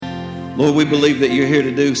Lord, we believe that you're here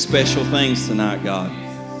to do special things tonight, God.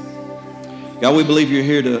 God, we believe you're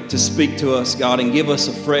here to speak to us, God, and give us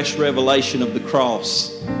a fresh revelation of the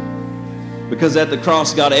cross. Because at the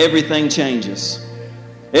cross, God, everything changes.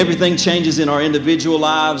 Everything changes in our individual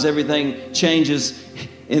lives. Everything changes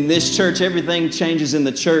in this church. Everything changes in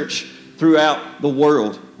the church throughout the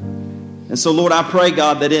world. And so, Lord, I pray,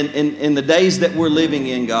 God, that in the days that we're living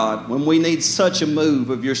in, God, when we need such a move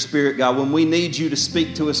of your Spirit, God, when we need you to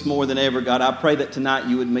speak to us more than ever, God, I pray that tonight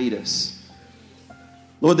you would meet us.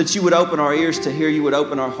 Lord, that you would open our ears to hear, you would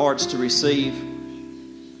open our hearts to receive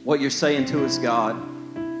what you're saying to us, God.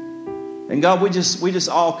 And God, we just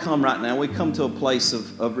all come right now. We come to a place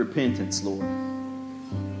of repentance, Lord.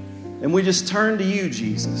 And we just turn to you,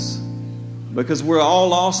 Jesus, because we're all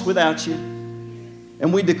lost without you.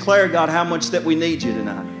 And we declare, God, how much that we need you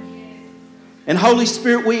tonight. And Holy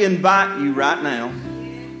Spirit, we invite you right now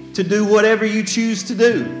to do whatever you choose to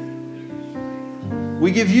do. We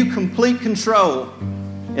give you complete control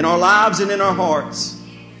in our lives and in our hearts.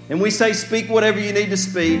 And we say, speak whatever you need to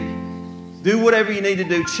speak. Do whatever you need to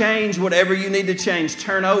do. Change whatever you need to change.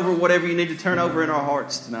 Turn over whatever you need to turn over in our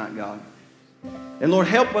hearts tonight, God. And Lord,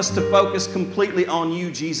 help us to focus completely on you,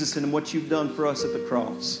 Jesus, and what you've done for us at the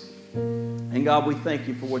cross. And God, we thank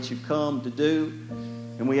you for what you've come to do.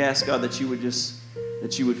 And we ask, God, that you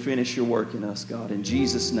would finish your work in us, God. In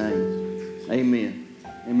Jesus' name, amen.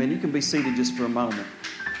 Amen. You can be seated just for a moment.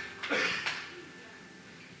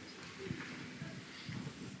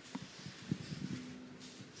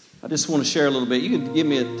 I just want to share a little bit. You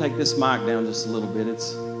can take this mic down just a little bit.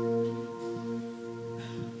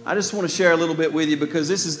 I just want to share a little bit with you because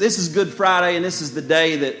this is Good Friday, and this is the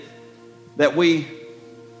day that we,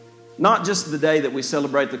 not just the day that we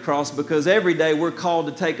celebrate the cross, because every day we're called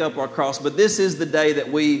to take up our cross, but this is the day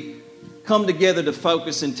that we come together to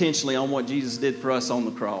focus intentionally on what Jesus did for us on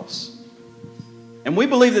the cross. And we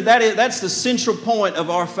believe that's the central point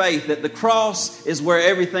of our faith, that the cross is where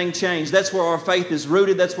everything changed. That's where our faith is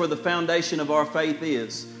rooted. That's where the foundation of our faith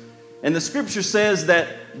is. And the Scripture says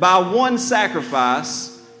that by one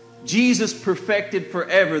sacrifice, Jesus perfected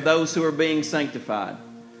forever those who are being sanctified.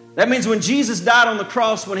 That means when Jesus died on the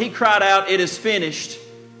cross, when he cried out, "It is finished,"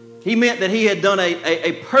 he meant that he had done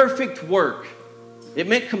a perfect work. It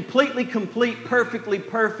meant completely complete, perfectly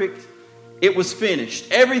perfect. It was finished.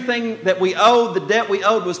 Everything that we owed, the debt we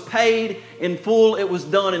owed, was paid in full. It was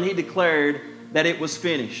done, and he declared that it was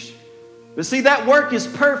finished. But see, that work is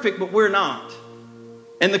perfect, but we're not.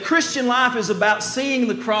 And the Christian life is about seeing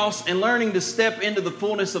the cross and learning to step into the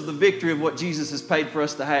fullness of the victory of what Jesus has paid for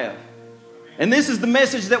us to have. And this is the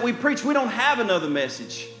message that we preach. We don't have another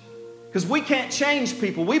message because we can't change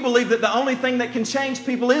people. We believe that the only thing that can change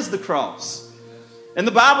people is the cross. And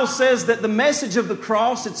the Bible says that the message of the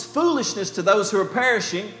cross, it's foolishness to those who are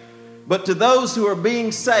perishing, but to those who are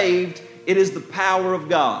being saved, it is the power of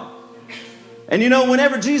God. And you know,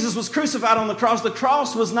 whenever Jesus was crucified on the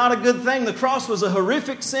cross was not a good thing. The cross was a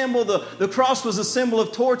horrific symbol. The cross was a symbol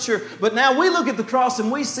of torture. But now we look at the cross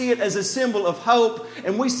and we see it as a symbol of hope,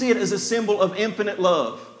 and we see it as a symbol of infinite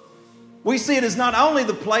love. We see it as not only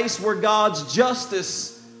the place where God's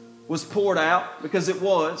justice was poured out, because it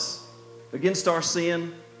was, against our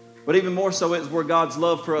sin, but even more so it's where God's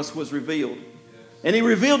love for us was revealed. And he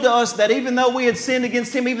revealed to us that even though we had sinned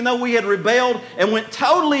against him, even though we had rebelled and went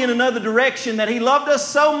totally in another direction, that he loved us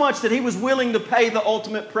so much that he was willing to pay the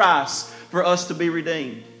ultimate price for us to be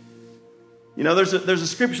redeemed. You know, there's a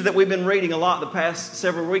scripture that we've been reading a lot the past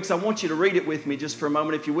several weeks. I want you to read it with me just for a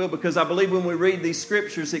moment, if you will, because I believe when we read these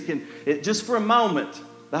scriptures, just for a moment,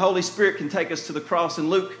 the Holy Spirit can take us to the cross. In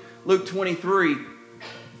Luke 23,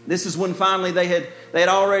 this is when finally they had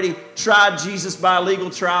already tried Jesus by a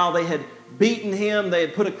legal trial. They had beaten him. They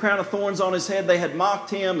had put a crown of thorns on his head. They had mocked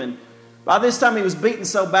him. And by this time he was beaten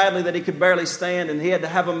so badly that he could barely stand. And he had to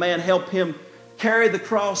have a man help him carry the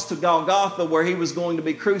cross to Golgotha, where he was going to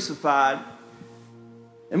be crucified.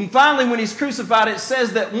 And finally, when he's crucified, it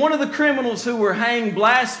says that one of the criminals who were hanged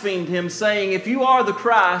blasphemed him, saying, "If you are the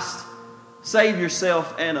Christ, save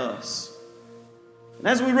yourself and us." And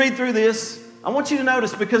as we read through this, I want you to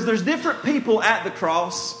notice, because there's different people at the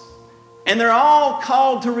cross, and they're all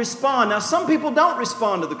called to respond. Now, some people don't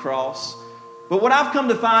respond to the cross, but what I've come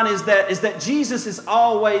to find is that Jesus is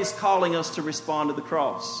always calling us to respond to the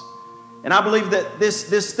cross. And I believe that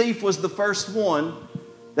this thief was the first one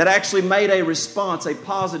that actually made a response, a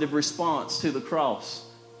positive response to the cross.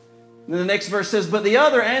 And then the next verse says, "But the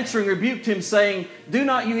other answering rebuked him, saying, 'Do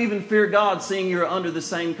not you even fear God, seeing you are under the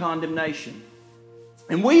same condemnation?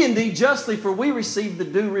 And we indeed justly, for we receive the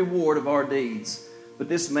due reward of our deeds. But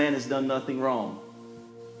this man has done nothing wrong.'"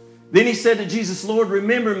 Then he said to Jesus, Lord,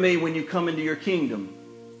 remember me when you come into your kingdom.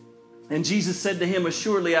 And Jesus said to him,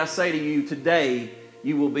 assuredly I say to you, today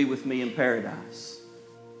you will be with me in paradise.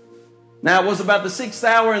 Now it was about the 6th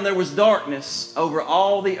hour, and there was darkness over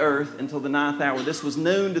all the earth until the 9th hour. This was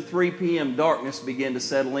noon to 3 p.m. Darkness began to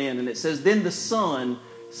settle in. And it says, then the sun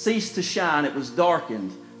ceased to shine. It was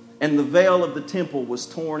darkened, and the veil of the temple was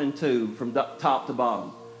torn in two from top to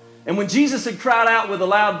bottom. And when Jesus had cried out with a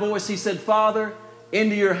loud voice, he said, Father,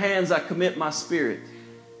 into your hands I commit my spirit.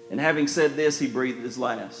 And having said this, he breathed his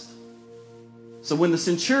last. So when the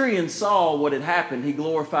centurion saw what had happened, he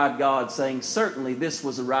glorified God, saying, certainly this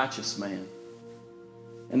was a righteous man.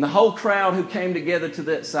 And the whole crowd who came together to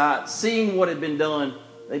that sight, seeing what had been done,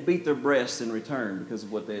 they beat their breasts in return because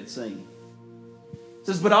of what they had seen. It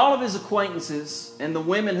says, but all of his acquaintances and the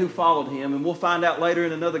women who followed him, and we'll find out later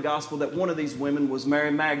in another gospel that one of these women was Mary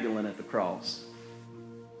Magdalene at the cross.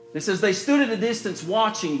 It says, they stood at a distance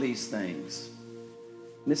watching these things.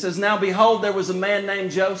 And it says, now behold, there was a man named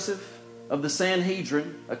Joseph of the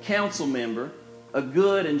Sanhedrin, a council member, a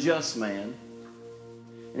good and just man.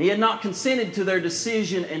 And he had not consented to their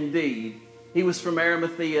decision and deed. He was from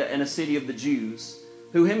Arimathea and a city of the Jews,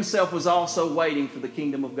 who himself was also waiting for the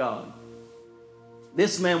kingdom of God.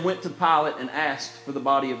 This man went to Pilate and asked for the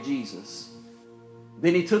body of Jesus.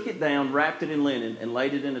 Then he took it down, wrapped it in linen, and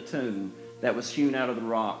laid it in a tomb that was hewn out of the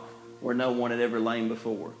rock where no one had ever lain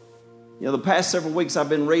before. You know, the past several weeks I've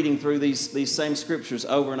been reading through these same scriptures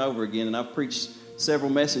over and over again, and I've preached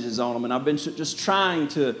several messages on them, and I've been just trying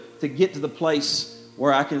to get to the place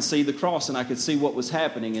where I can see the cross and I could see what was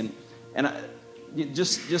happening.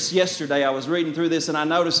 Just yesterday I was reading through this, and I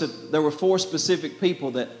noticed that there were 4 specific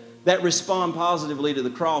people that respond positively to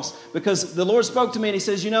the cross, because the Lord spoke to me and he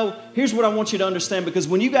says, you know, here's what I want you to understand, because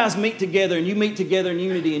when you guys meet together and you meet together in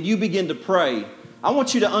unity and you begin to pray, I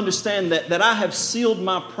want you to understand that I have sealed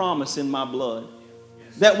my promise in my blood.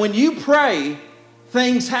 That when you pray,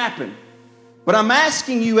 things happen. But I'm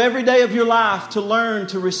asking you every day of your life to learn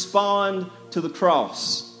to respond to the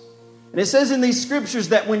cross. And it says in these scriptures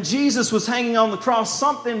that when Jesus was hanging on the cross,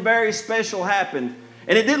 something very special happened.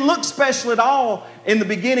 And it didn't look special at all in the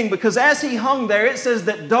beginning, because as he hung there, it says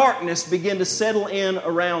that darkness began to settle in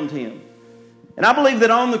around him. And I believe that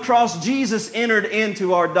on the cross, Jesus entered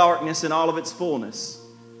into our darkness in all of its fullness.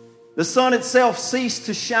 The sun itself ceased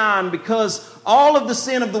to shine because all of the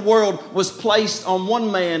sin of the world was placed on one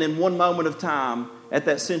man in one moment of time at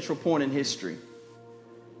that central point in history.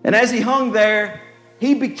 And as he hung there,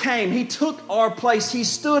 he took our place. He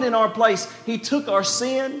stood in our place. He took our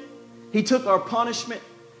sin. He took our punishment.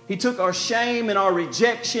 He took our shame and our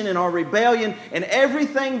rejection and our rebellion and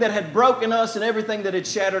everything that had broken us and everything that had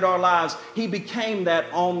shattered our lives. He became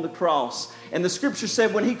that on the cross. And the scripture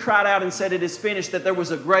said when he cried out and said, it is finished, that there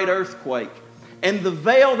was a great earthquake. And the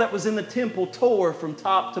veil that was in the temple tore from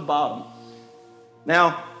top to bottom.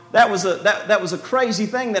 Now, that was a crazy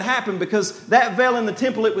thing that happened, because that veil in the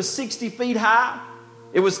temple, it was 60 feet high.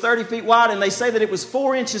 It was 30 feet wide, and they say that it was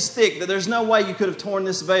 4 inches thick, that there's no way you could have torn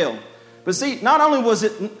this veil. But see, not only was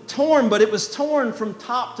it torn, but it was torn from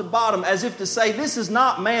top to bottom, as if to say, this is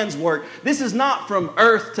not man's work. This is not from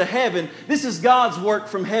earth to heaven. This is God's work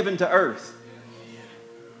from heaven to earth.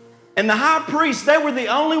 And the high priests, they were the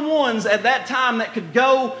only ones at that time that could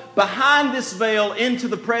go behind this veil into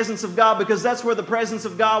the presence of God, because that's where the presence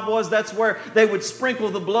of God was. That's where they would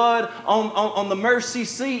sprinkle the blood on the mercy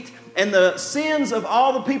seat, and the sins of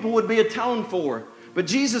all the people would be atoned for. But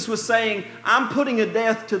Jesus was saying, I'm putting a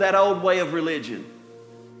death to that old way of religion.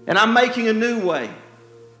 And I'm making a new way.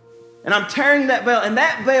 And I'm tearing that veil. And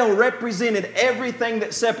that veil represented everything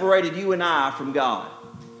that separated you and I from God.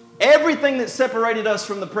 Everything that separated us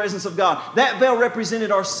from the presence of God. That veil represented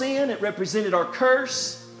our sin. It represented our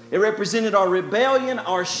curse. It represented our rebellion,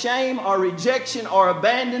 our shame, our rejection, our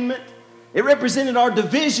abandonment. It represented our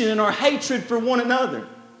division and our hatred for one another.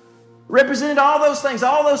 Represented all those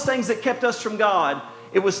things that kept us from God.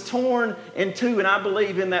 It was torn in two, and I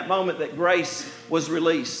believe in that moment that grace was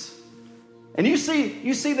released. And you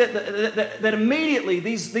see that immediately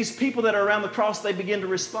these people that are around the cross, they begin to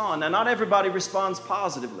respond. Now, not everybody responds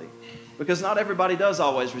positively, because not everybody does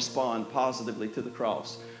always respond positively to the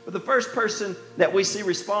cross. But the first person that we see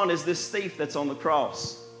respond is this thief that's on the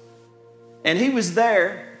cross. And he was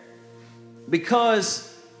there because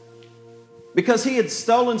he had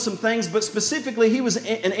stolen some things, but specifically he was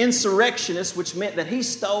an insurrectionist, which meant that he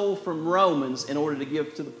stole from Romans in order to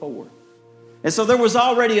give to the poor. And so there was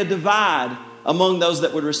already a divide among those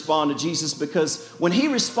that would respond to Jesus, because when he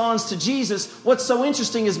responds to Jesus, what's so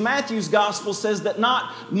interesting is Matthew's gospel says that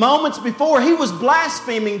not moments before he was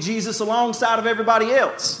blaspheming Jesus alongside of everybody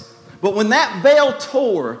else. But when that veil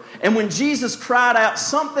tore and when Jesus cried out,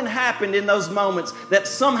 something happened in those moments that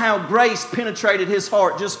somehow grace penetrated his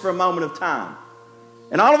heart just for a moment of time.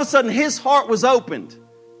 And all of a sudden his heart was opened.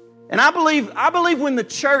 And I believe when the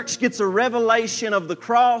church gets a revelation of the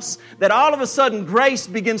cross, that all of a sudden grace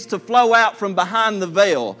begins to flow out from behind the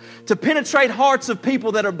veil to penetrate hearts of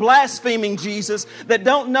people that are blaspheming Jesus, that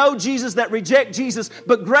don't know Jesus, that reject Jesus.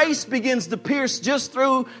 But grace begins to pierce just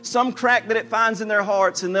through some crack that it finds in their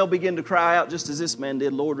hearts, and they'll begin to cry out just as this man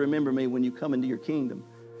did, "Lord, remember me when you come into your kingdom."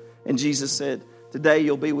 And Jesus said, "Today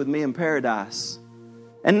you'll be with me in paradise."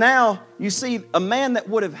 And now you see a man that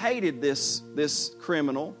would have hated this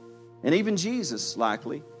criminal, and even Jesus,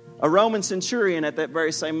 likely, a Roman centurion at that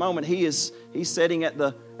very same moment, he's sitting at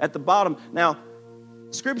the bottom. Now,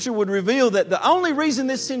 Scripture would reveal that the only reason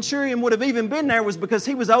this centurion would have even been there was because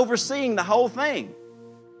he was overseeing the whole thing.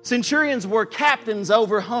 Centurions were captains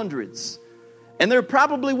over hundreds. And there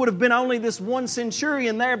probably would have been only this one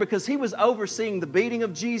centurion there because he was overseeing the beating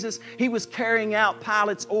of Jesus. He was carrying out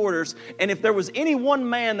Pilate's orders. And if there was any one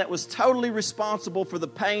man that was totally responsible for the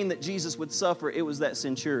pain that Jesus would suffer, it was that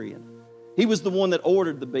centurion. He was the one that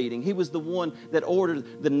ordered the beating. He was the one that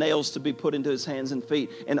ordered the nails to be put into his hands and feet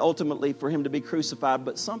and ultimately for him to be crucified.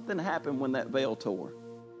 But something happened when that veil tore.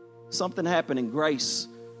 Something happened and grace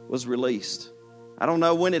was released. I don't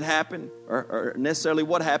know when it happened or necessarily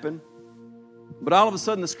what happened. But all of a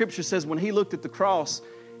sudden the Scripture says when he looked at the cross,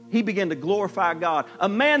 he began to glorify God. A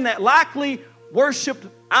man that likely worshiped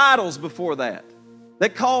idols before that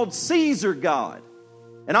called Caesar God.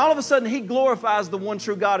 And all of a sudden he glorifies the one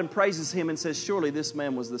true God and praises him and says, surely this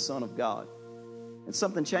man was the Son of God. And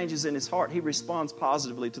something changes in his heart. He responds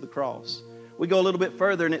positively to the cross. We go a little bit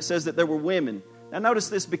further and it says that there were women. Now notice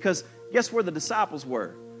this, because guess where the disciples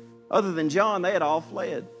were? Other than John, they had all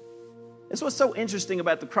fled. That's what's so interesting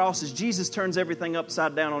about the cross is Jesus turns everything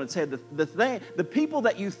upside down on its head. The people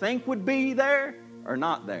that you think would be there are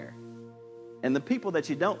not there. And the people that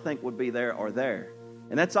you don't think would be there are there.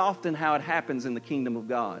 And that's often how it happens in the kingdom of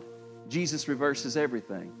God. Jesus reverses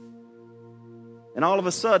everything. And all of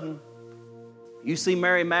a sudden, you see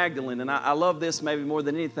Mary Magdalene. And I love this maybe more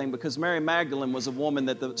than anything because Mary Magdalene was a woman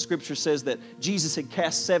that the Scripture says that Jesus had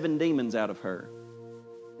cast 7 demons out of her.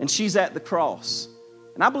 And she's at the cross.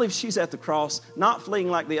 And I believe she's at the cross, not fleeing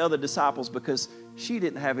like the other disciples because she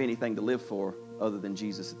didn't have anything to live for other than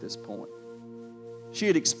Jesus at this point. She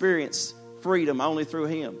had experienced freedom only through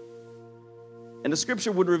him. And the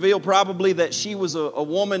Scripture would reveal probably that she was a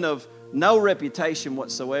woman of no reputation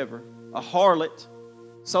whatsoever, a harlot,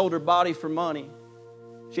 sold her body for money.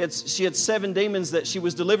 She had 7 demons that she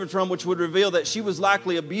was delivered from, which would reveal that she was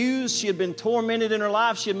likely abused. She had been tormented in her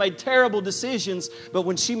life. She had made terrible decisions. But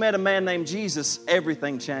when she met a man named Jesus,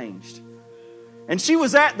 everything changed. And she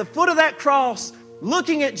was at the foot of that cross,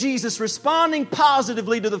 looking at Jesus, responding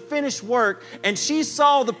positively to the finished work. And she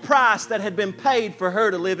saw the price that had been paid for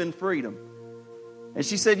her to live in freedom. And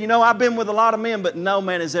she said, I've been with a lot of men, but no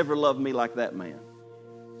man has ever loved me like that man.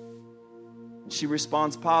 She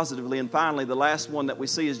responds positively. And finally, the last one that we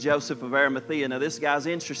see is Joseph of Arimathea. Now, this guy's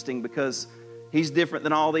interesting because he's different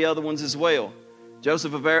than all the other ones as well.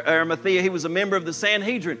 Joseph of Arimathea, he was a member of the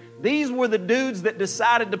Sanhedrin. These were the dudes that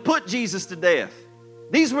decided to put Jesus to death.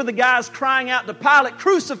 These were the guys crying out to Pilate,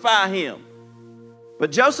 crucify him.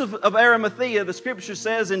 But Joseph of Arimathea, the Scripture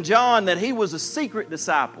says in John that he was a secret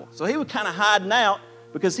disciple. So he was kind of hiding out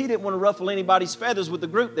because he didn't want to ruffle anybody's feathers with the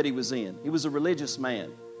group that he was in. He was a religious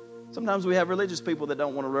man. Sometimes we have religious people that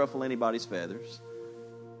don't want to ruffle anybody's feathers.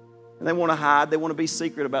 And they want to hide. They want to be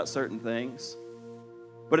secret about certain things.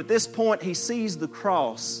 But at this point, he sees the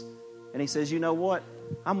cross and he says, you know what?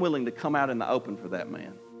 I'm willing to come out in the open for that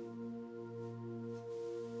man.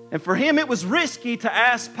 And for him, it was risky to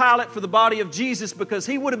ask Pilate for the body of Jesus because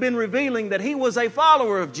he would have been revealing that he was a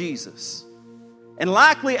follower of Jesus. And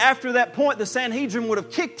likely after that point, the Sanhedrin would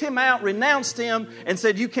have kicked him out, renounced him, and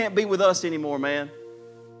said, you can't be with us anymore, man.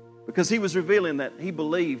 Because he was revealing that he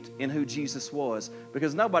believed in who Jesus was.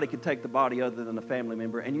 Because nobody could take the body other than a family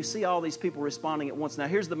member. And you see all these people responding at once. Now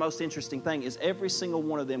here's the most interesting thing is every single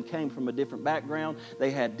one of them came from a different background.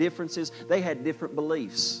 They had differences. They had different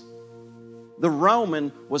beliefs. The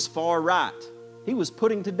Roman was far right. He was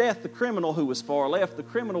putting to death the criminal who was far left. The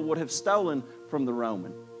criminal would have stolen from the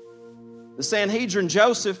Roman. The Sanhedrin,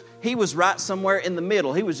 Joseph, he was right somewhere in the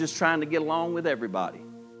middle. He was just trying to get along with everybody.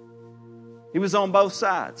 He was on both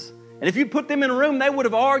sides. And if you put them in a room, they would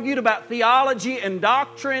have argued about theology and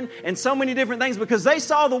doctrine and so many different things because they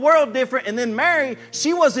saw the world different. And then Mary,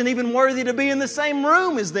 she wasn't even worthy to be in the same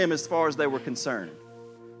room as them as far as they were concerned.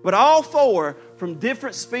 But all four, from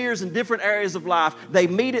different spheres and different areas of life, they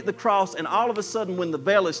meet at the cross, and all of a sudden when the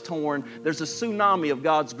veil is torn, there's a tsunami of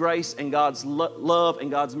God's grace and God's love and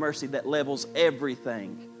God's mercy that levels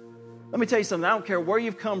everything. Let me tell you something. I don't care where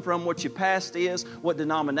you've come from, what your past is, what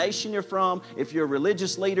denomination you're from, if you're a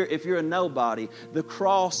religious leader, if you're a nobody, the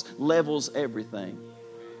cross levels everything.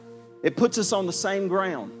 It puts us on the same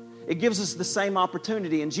ground. It gives us the same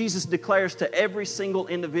opportunity. And Jesus declares to every single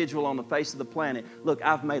individual on the face of the planet, look,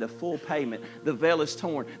 I've made a full payment. The veil is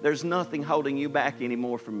torn. There's nothing holding you back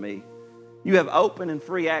anymore from me. You have open and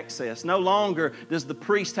free access. No longer does the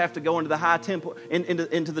priest have to go into the high temple,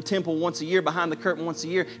 into the temple once a year, behind the curtain once a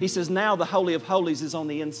year. He says now the Holy of Holies is on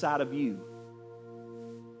the inside of you.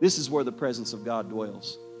 This is where the presence of God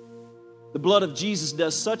dwells. The blood of Jesus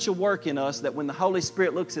does such a work in us that when the Holy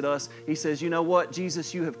Spirit looks at us, He says, you know what,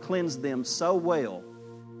 Jesus, you have cleansed them so well.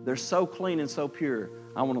 They're so clean and so pure.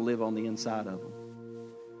 I want to live on the inside of them.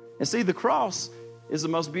 And see, the cross is the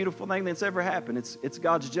most beautiful thing that's ever happened. It's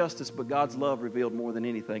God's justice, but God's love revealed more than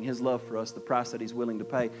anything. His love for us, the price that He's willing to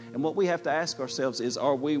pay. And what we have to ask ourselves is,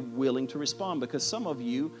 are we willing to respond? Because some of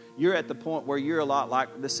you, you're at the point where you're a lot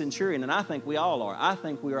like the centurion, and I think we all are. I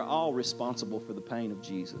think we are all responsible for the pain of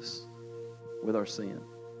Jesus with our sin.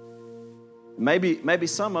 Maybe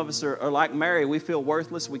some of us are like Mary. We feel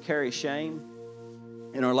worthless. We carry shame.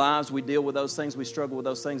 In our lives, we deal with those things. We struggle with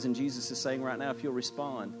those things. And Jesus is saying right now, if you'll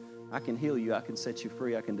respond, I can heal you. I can set you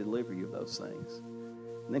free. I can deliver you of those things.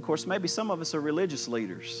 And then, of course, maybe some of us are religious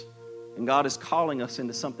leaders. And God is calling us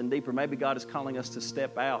into something deeper. Maybe God is calling us to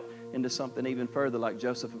step out into something even further like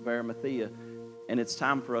Joseph of Arimathea. And it's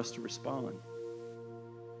time for us to respond.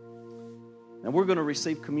 Now we're going to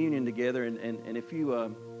receive communion together, and if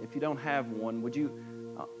you don't have one, would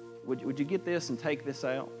you get this and take this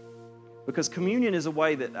out? Because communion is a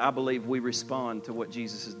way that I believe we respond to what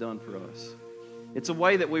Jesus has done for us. It's a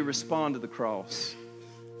way that we respond to the cross.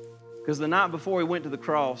 Because the night before He went to the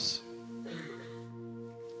cross,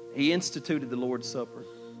 He instituted the Lord's Supper.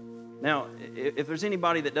 Now, if there's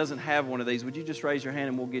anybody that doesn't have one of these, would you just raise your hand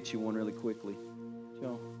and we'll get you one really quickly?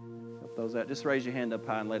 Joe? Those out. Just raise your hand up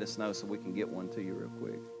high and let us know so we can get one to you real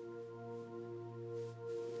quick.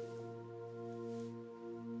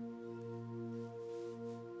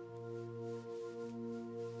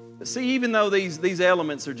 See, even though these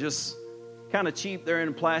elements are just kind of cheap, they're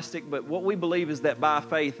in plastic, but what we believe is that by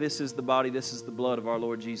faith, this is the body, this is the blood of our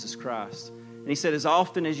Lord Jesus Christ. And He said, as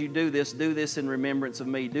often as you do this in remembrance of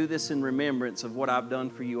me. Do this in remembrance of what I've done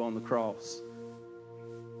for you on the cross.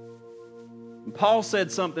 And Paul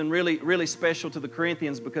said something really, really special to the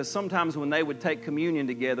Corinthians, because sometimes when they would take communion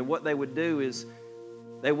together, what they would do is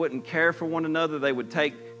they wouldn't care for one another. They would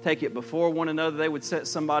take it before one another. They would set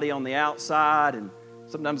somebody on the outside, and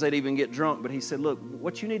sometimes they'd even get drunk. But he said, look,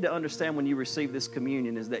 what you need to understand when you receive this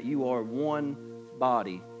communion is that you are one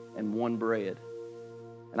body and one bread.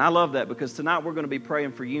 And I love that, because tonight we're going to be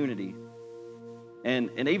praying for unity.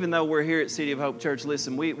 And even though we're here at City of Hope Church,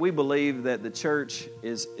 listen, we believe that the church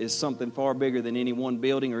is something far bigger than any one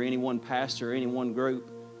building or any one pastor or any one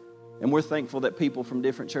group. And we're thankful that people from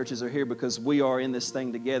different churches are here, because we are in this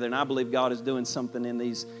thing together. And I believe God is doing something in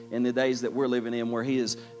the days that we're living in, where He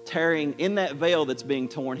is tearing, in that veil that's being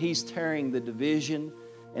torn, He's tearing the division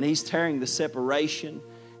and He's tearing the separation.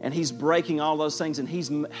 And He's breaking all those things, and He's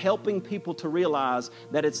helping people to realize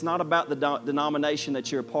that it's not about the denomination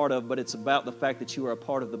that you're a part of, but it's about the fact that you are a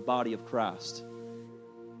part of the body of Christ.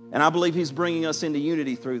 And I believe He's bringing us into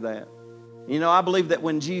unity through that. You know, I believe that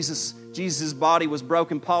when Jesus' body was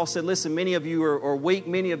broken, Paul said, listen, many of you are weak,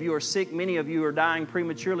 many of you are sick, many of you are dying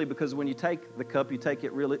prematurely, because when you take the cup, you take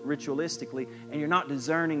it ritualistically, and you're not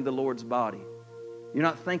discerning the Lord's body. You're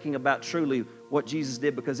not thinking about truly what Jesus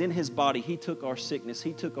did, because in His body, He took our sickness,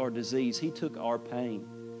 He took our disease, He took our pain.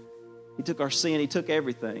 He took our sin, He took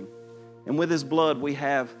everything. And with His blood, we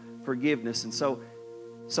have forgiveness. And so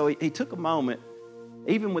he took a moment,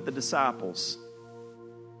 even with the disciples,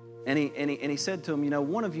 and he said to them, you know,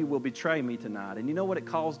 one of you will betray me tonight. And you know what it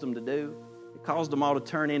caused them to do? It caused them all to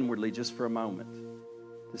turn inwardly just for a moment,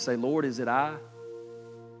 to say, Lord, is it I?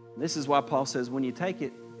 And this is why Paul says, when you take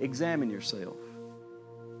it, examine yourself.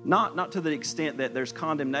 Not to the extent that there's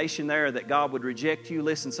condemnation there, that God would reject you.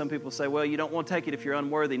 Listen, some people say, well, you don't want to take it if you're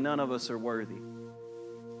unworthy. None of us are worthy.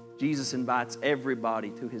 Jesus invites everybody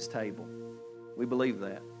to His table. We believe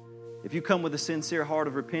that. If you come with a sincere heart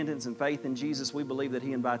of repentance and faith in Jesus, we believe that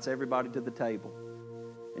He invites everybody to the table.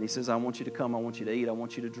 And He says, I want you to come, I want you to eat, I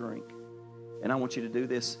want you to drink. And I want you to do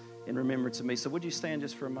this in remembrance of me. So would you stand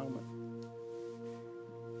just for a moment?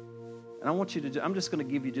 And I want you to, I'm just going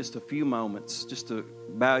to give you just a few moments just to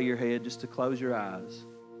bow your head, just to close your eyes.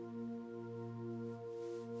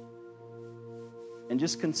 and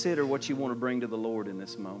just consider what you want to bring to the Lord in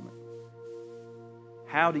this moment.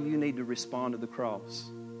 How do you need to respond to the cross?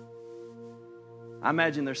 I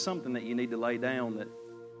imagine there's something that you need to lay down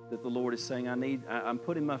that the Lord is saying, I'm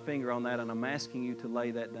putting my finger on that and I'm asking you to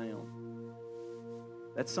lay that down.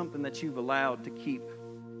 That's something that you've allowed to keep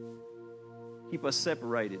us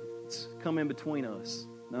separated. It's come in between us.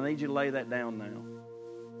 And I need you to lay that down now.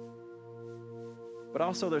 But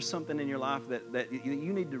also there's something in your life that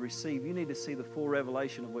you need to receive. You need to see the full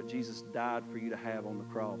revelation of what Jesus died for you to have on the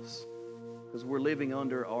cross. Because we're living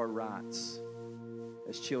under our rights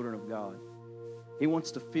as children of God. He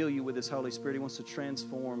wants to fill you with His Holy Spirit. He wants to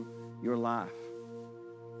transform your life.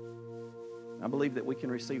 I believe that we can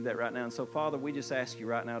receive that right now. And so, Father, we just ask you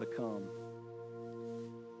right now to come.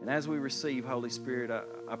 And as we receive, Holy Spirit,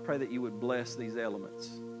 I pray that you would bless these elements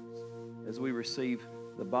as we receive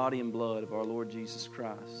the body and blood of our Lord Jesus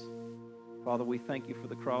Christ. Father, we thank you for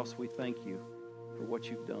the cross. We thank you for what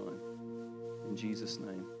you've done. In Jesus'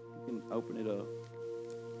 name. You can open it up.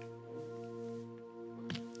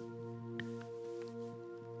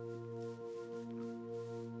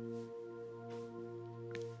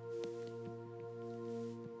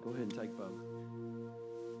 Go ahead and take both.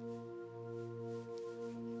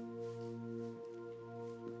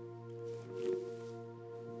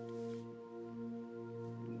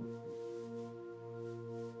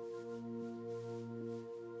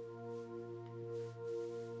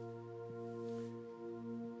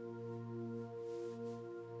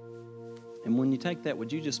 And when you take that,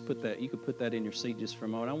 would you just put that, you could put that in your seat just for a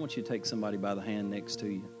moment. I want you to take somebody by the hand next to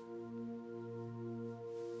you.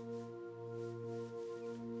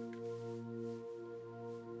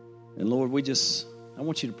 And Lord, I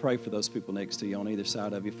want you to pray for those people next to you on either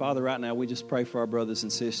side of you. Father, right now, we just pray for our brothers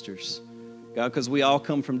and sisters. God, because we all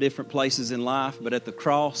come from different places in life, but at the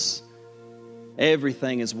cross,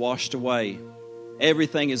 everything is washed away.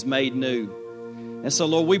 Everything is made new. And so,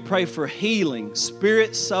 Lord, we pray for healing,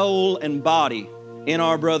 spirit, soul, and body in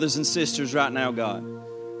our brothers and sisters right now, God.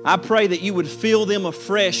 I pray that you would fill them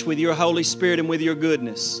afresh with your Holy Spirit and with your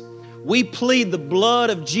goodness. We plead the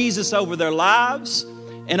blood of Jesus over their lives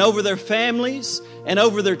and over their families and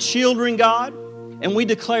over their children, God. And we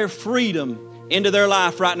declare freedom into their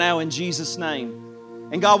life right now in Jesus' name.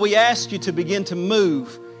 And God, we ask you to begin to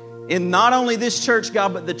move in not only this church,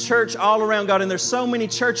 God, but the church all around, God. And there's so many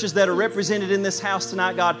churches that are represented in this house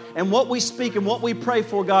tonight, God. And what we speak and what we pray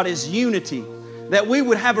for, God, is unity. That we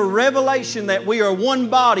would have a revelation that we are one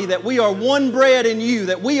body, that we are one bread in you,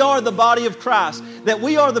 that we are the body of Christ, that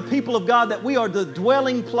we are the people of God, that we are the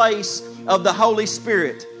dwelling place of the Holy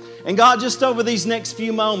Spirit. And God, just over these next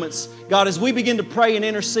few moments, God, as we begin to pray and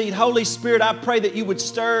intercede, Holy Spirit, I pray that you would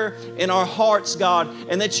stir in our hearts, God,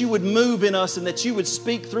 and that you would move in us and that you would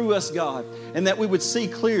speak through us, God, and that we would see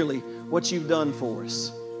clearly what you've done for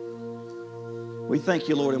us. We thank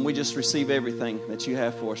you, Lord, and we just receive everything that you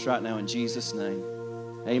have for us right now in Jesus' name.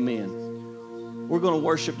 Amen. We're going to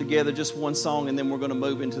worship together just one song, and then we're going to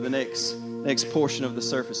move into the next portion of the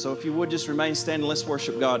service. So if you would just remain standing, let's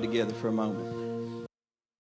worship God together for a moment.